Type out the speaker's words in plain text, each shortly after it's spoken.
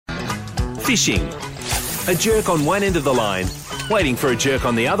Fishing. A jerk on one end of the line, waiting for a jerk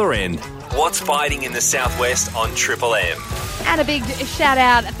on the other end. What's biting in the southwest on Triple M? And a big shout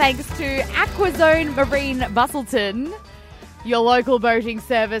out thanks to Aquazone Marine Bustleton, your local boating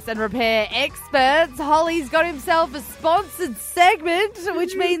service and repair experts. Holly's got himself a sponsored segment,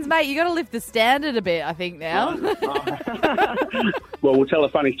 which means, mate, you got to lift the standard a bit, I think, now. Well, we'll tell a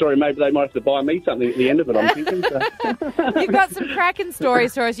funny story. Maybe they might have to buy me something at the end of it, I'm thinking. So. You've got some cracking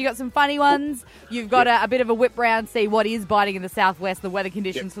stories for us. You've got some funny ones. You've got a bit of a whip round, see what is biting in the southwest, the weather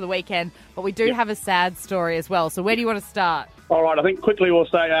conditions for the weekend. But we do have a sad story as well. So where do you want to start? All right, I think quickly we'll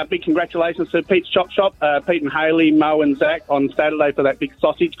say big congratulations to Pete's Chop Shop, Pete and Hayley, Mo and Zach on Saturday for that big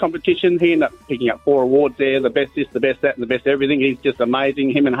sausage competition. He ended up picking up 4 awards there, the best this, the best that and the best everything. He's just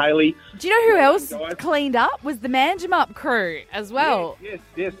amazing, him and Hayley. Do you know who else cleaned up? Was the Manjum Up crew as well.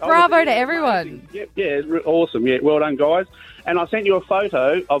 Yes. Bravo to everyone. Yep, awesome. Yeah, well done, guys. And I sent you a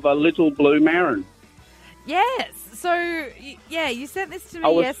photo of a little blue marron. Yes. So, yeah, you sent this to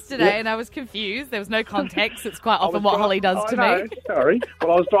me yesterday and I was confused. There was no context. It's quite often what Holly does to me. Sorry.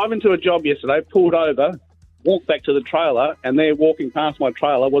 Well, I was driving to a job yesterday, pulled over, walked back to the trailer, and there walking past my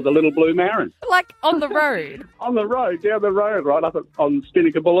trailer was a little blue marron. Like on the road? On the road, down the road, right up on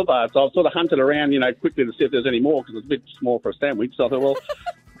Spinnaker Boulevard. So I sort of hunted around, quickly to see if there's any more because it's a bit small for a sandwich. So I thought, well...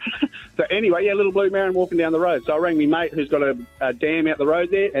 So anyway, little blue marron walking down the road. So I rang my mate who's got a dam out the road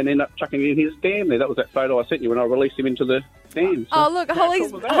there and ended up chucking in his dam there. That was that photo I sent you when I released him into the dam. So look,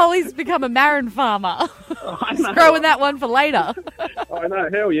 Holly's become a marron farmer. He's growing that one for later. I know,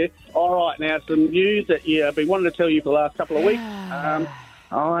 hell yeah. All right, now some news that I've been wanting to tell you for the last couple of weeks.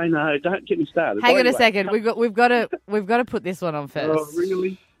 I know, don't get me started. Hang on a second, we've got to put this one on first. Oh,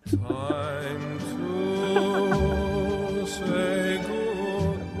 really?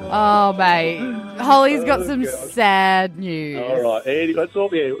 Oh, mate. Holly's got some sad news. All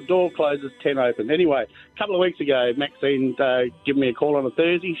right. Door closes, 10 open. Anyway, a couple of weeks ago, Maxine gave me a call on a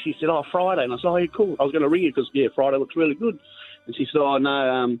Thursday. She said, Friday. And I said, yeah, cool. I was going to ring you because, Friday looks really good. And she said,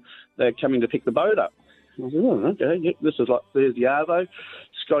 no, they're coming to pick the boat up. I said, okay. Yep, this is like Thursday Arvo.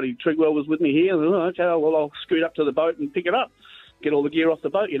 Scotty Trigwell was with me here. Okay, well, I'll scoot up to the boat and pick it up. Get all the gear off the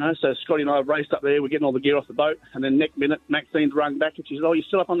boat, So Scotty and I raced up there. We're getting all the gear off the boat. And then next minute, Maxine's rung back and she said, you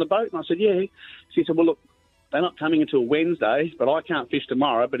still up on the boat? And I said, yeah. She said, well, look, they're not coming until Wednesday, but I can't fish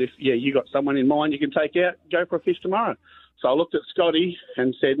tomorrow. But if, you got someone in mind you can take out, go for a fish tomorrow. So I looked at Scotty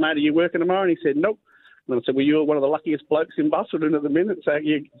and said, mate, are you working tomorrow? And he said, nope. And I said, well, you're one of the luckiest blokes in Bustleton at the minute. So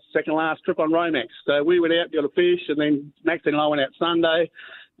your second last trip on Romax. So we went out, got a fish, and then Maxine and I went out Sunday.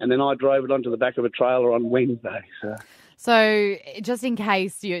 And then I drove it onto the back of a trailer on Wednesday. So just in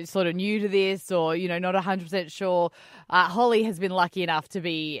case you're sort of new to this or, not 100% sure, Holly has been lucky enough to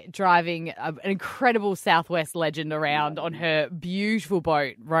be driving an incredible Southwest legend around on her beautiful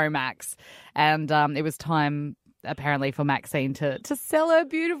boat, Romax. And it was time, apparently, for Maxine to sell her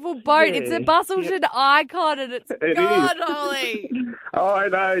beautiful boat. Yeah, it's a Bustleton icon and it's gone, Holly. Oh, I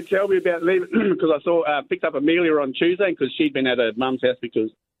know. Tell me about leaving because I picked up Amelia on Tuesday because she'd been at her mum's house because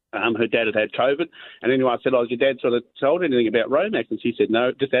her dad had COVID. And anyway, I said, has your dad sort of told anything about Romax? And she said,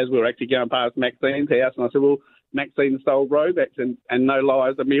 no, just as we were actually going past Maxine's house. And I said, well, Maxine stole Romax. And no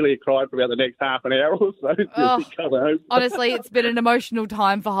lies, Amelia cried for about the next half an hour or so. Honestly, it's been an emotional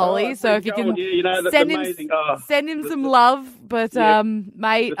time for Holly. So if you can send him some love. But,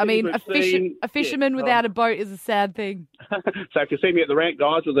 mate, a fisherman without a boat is a sad thing. So if you see me at the ramp,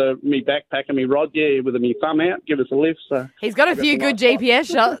 guys, with me backpack and me rod, with me thumb out, give us a lift. So he's got a few good GPS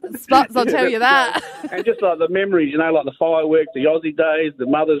spots, I'll tell you that. And just like the memories, like the fireworks, the Aussie days, the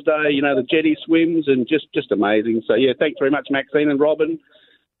Mother's Day, the jetty swims, and just amazing. So, thanks very much, Maxine and Robin.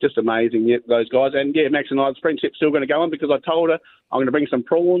 Just amazing, those guys. And, Max and I's friendship's still going to go on because I told her I'm going to bring some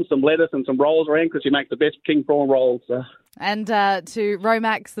prawns, some lettuce and some rolls around because she makes the best king prawn rolls. So. And to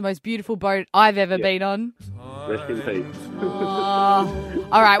Romax, the most beautiful boat I've ever been on. Rest in peace.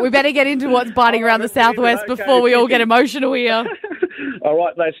 All right, we better get into what's biting around the southwest before we all get emotional here. All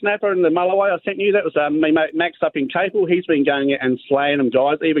right, the snapper and the mulloway I sent you, that was my mate Max up in Capel. He's been going out and slaying them,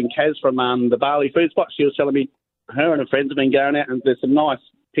 guys. Even Kaz from the Bali Food Spot, she was telling me her and her friends have been going out and there's some nice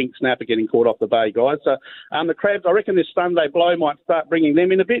pink snapper getting caught off the bay, guys. So the crabs, I reckon this Sunday blow might start bringing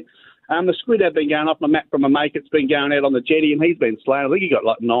them in a bit. The squid have been going off my map from a mate. It's been going out on the jetty and he's been slaying. I think he got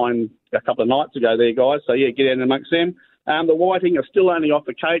like 9 a couple of nights ago there, guys. So, get in amongst them. The whiting are still only off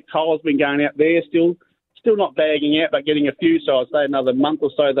the Cape. Kyle's been going out there still not bagging out, but getting a few. So I'd say another month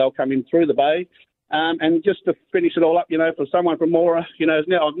or so they'll come in through the bay. And just to finish it all up, for someone from Mora,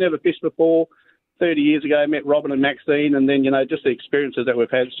 I've never fished before. 30 years ago, I met Robin and Maxine, and then, just the experiences that we've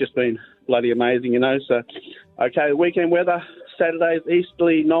had, it's just been bloody amazing, So, okay, the weekend weather, Saturday's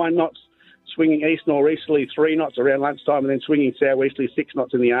easterly 9 knots, swinging east northeasterly 3 knots around lunchtime, and then swinging southeasterly 6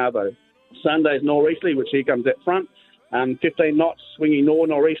 knots in the arvo. Sunday's northeasterly, which here comes out front, 15 knots, swinging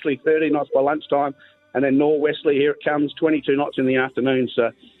northeasterly 13 knots by lunchtime, and then northwesterly, here it comes, 22 knots in the afternoon.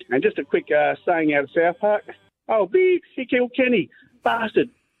 So, and just a quick saying out of South Park, oh, big, he killed Kenny, bastard,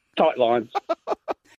 tight lines.